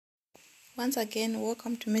Once again,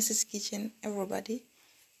 welcome to Mrs. Kitchen, everybody.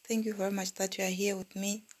 Thank you very much that you are here with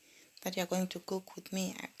me, that you are going to cook with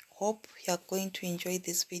me. I hope you are going to enjoy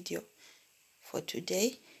this video for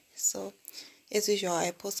today. So, as usual,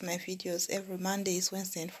 I post my videos every Mondays,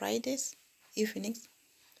 Wednesdays, and Fridays evenings.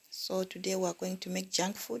 So today we are going to make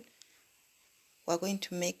junk food. We are going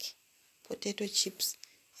to make potato chips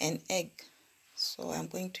and egg. So I'm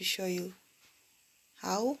going to show you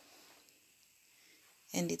how,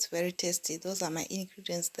 and it's very tasty. Those are my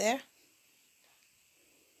ingredients there.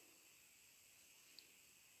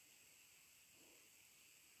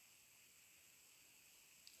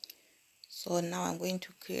 So now I'm going to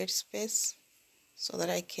create space so that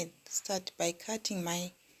I can start by cutting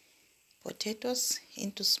my potatoes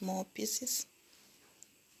into small pieces,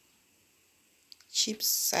 chips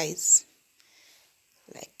size,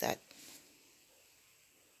 like that.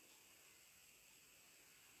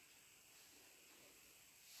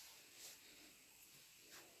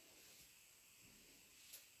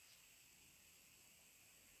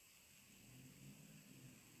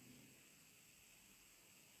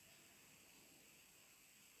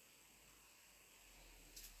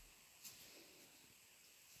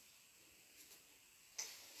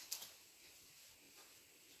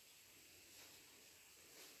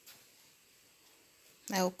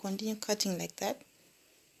 I will continue cutting like that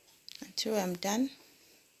until I'm done.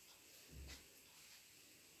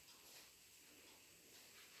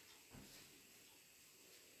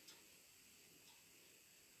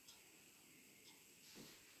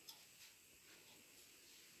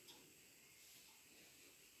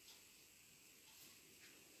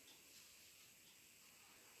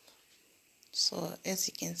 So as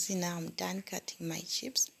you can see, now I'm done cutting my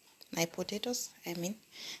chips, my potatoes I mean.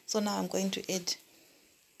 So now I'm going to add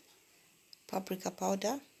paprika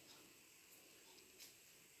powder,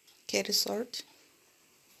 curry salt,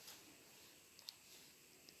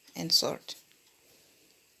 and salt.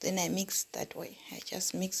 Then I mix that way. I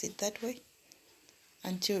just mix it that way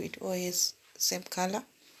until it all is same color.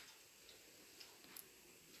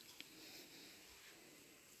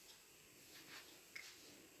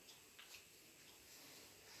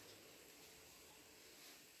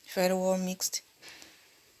 Very well mixed.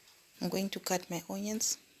 I'm going to cut my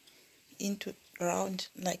onions into round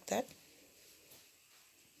like that.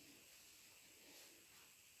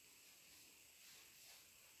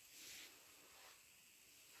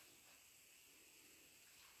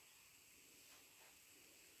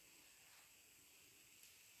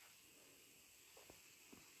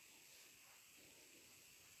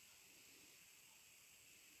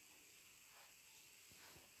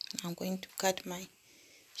 I'm going to cut my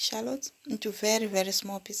shallots into very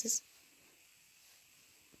small pieces.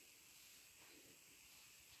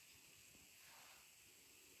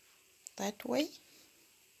 That way.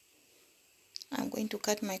 I'm going to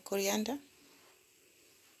cut my coriander.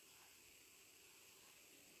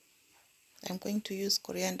 I'm going to use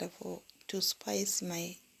coriander to spice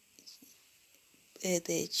my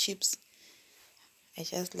the chips. I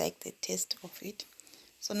just like the taste of it.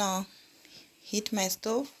 So now heat my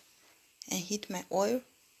stove and heat my oil.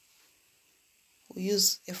 We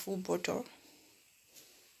use a full bottle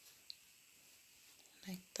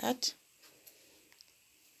like that.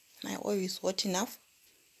 My oil is hot enough,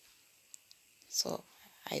 so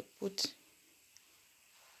I put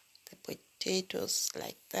the potatoes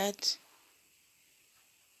like that.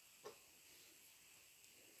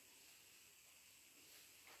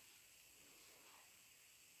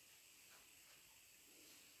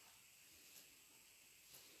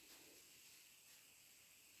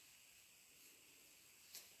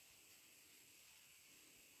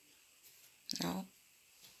 Now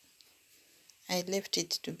I left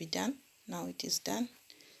it to be done. Now it is done.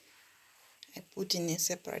 I put in a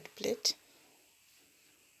separate plate.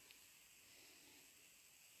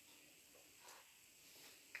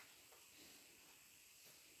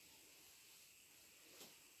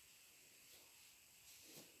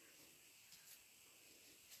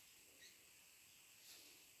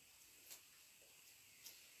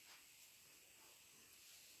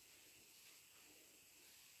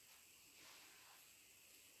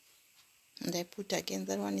 And I put again,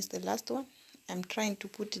 that one is the last one. I'm trying to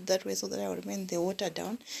put it that way so that I will remain the water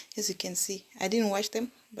down. As you can see, I didn't wash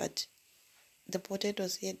them, but the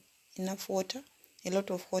potatoes had enough water, a lot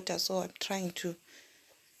of water, so I'm trying to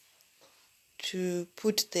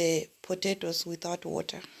put the potatoes without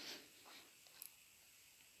water.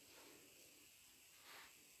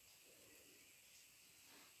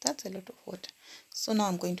 That's a lot of water. So now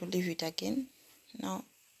I'm going to leave it again. Now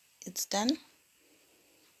it's done.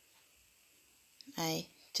 I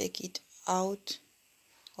take it out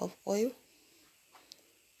of oil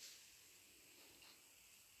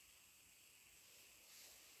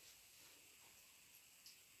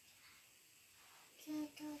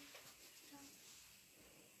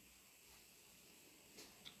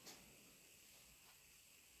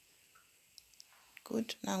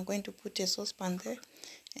good. Now I'm going to put a saucepan there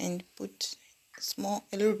and put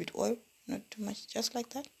a little bit oil, not too much, just like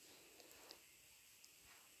that.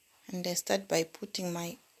 And I start by putting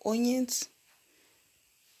my onions.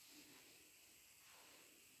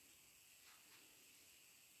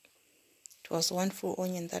 It was one full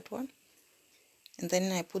onion, that one. And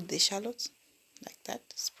then I put the shallots like that,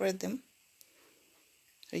 spread them,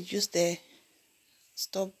 reduce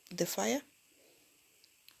stop the fire,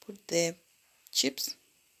 put the chips,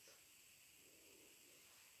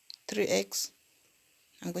 3 eggs.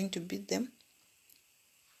 I'm going to beat them.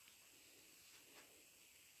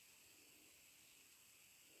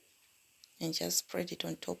 And just spread it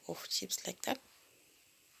on top of chips like that.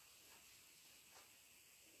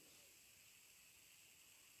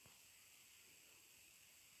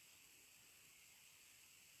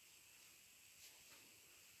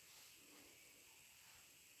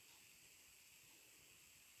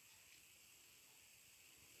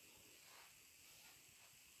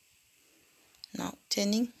 Now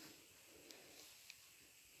turning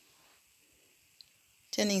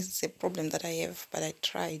is a problem that I have, but I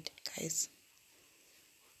tried, guys.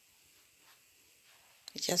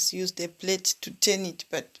 I just used a plate to turn it,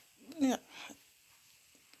 but yeah,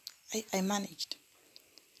 I managed.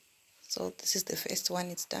 So this is the first one,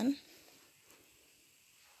 it's done.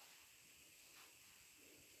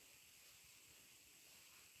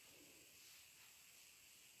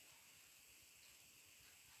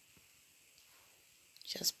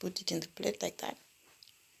 Just put it in the plate like that.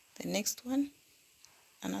 The next one,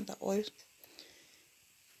 another oil,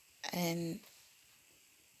 and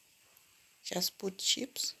just put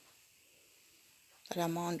chips, that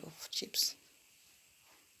amount of chips,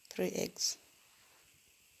 3 eggs.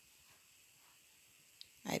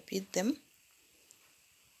 I beat them,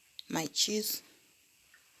 my cheese,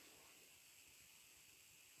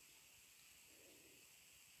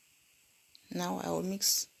 now I will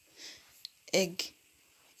mix egg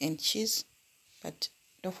and cheese, but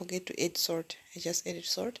don't forget to add salt. I just added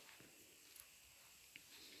salt.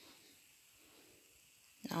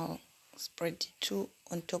 Now spread the two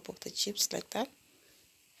on top of the chips like that.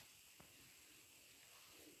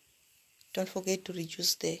 Don't forget to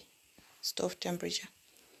reduce the stove temperature.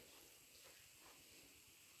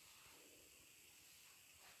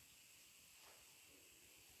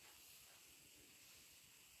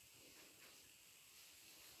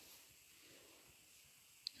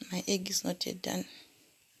 My egg is not yet done.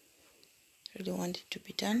 I really want it to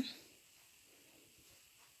be done.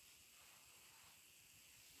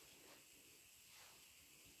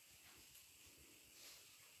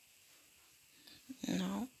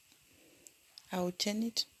 Now I will turn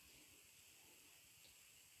it.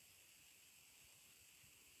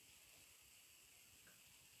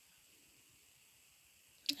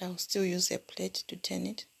 I will still use a plate to turn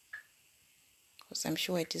it, because I'm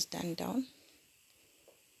sure it is done down.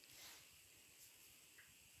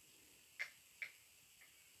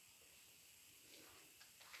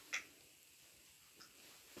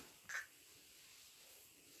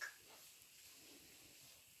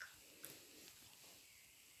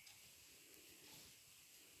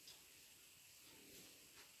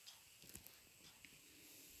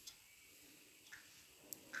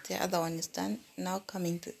 The other one is done. Now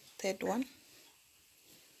coming to the third one.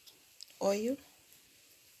 Oil,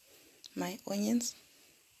 my onions,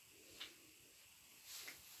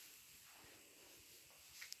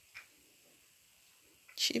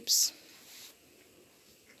 chips,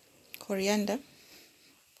 coriander,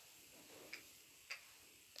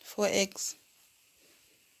 4 eggs.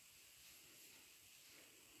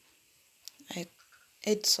 I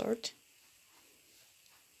add salt,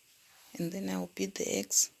 and then I will beat the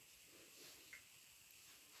eggs,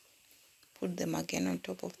 put them again on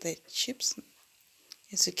top of the chips,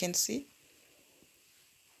 as you can see.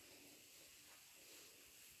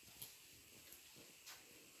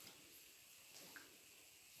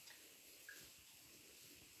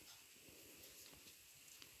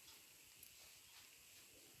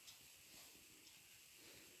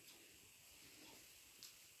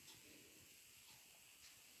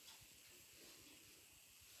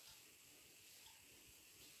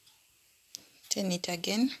 Turn it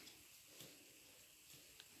again.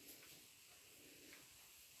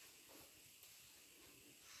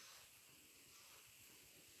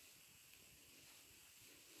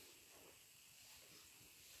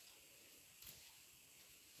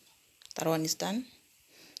 That one is done.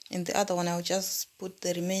 And the other one, I'll just put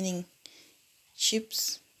the remaining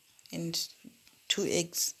chips and 2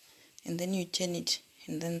 eggs, and then you turn it,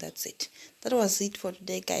 and then that's it. That was it for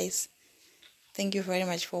today, guys. Thank you very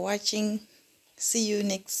much for watching. See you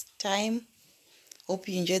next time. Hope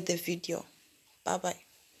you enjoyed the video. Bye bye.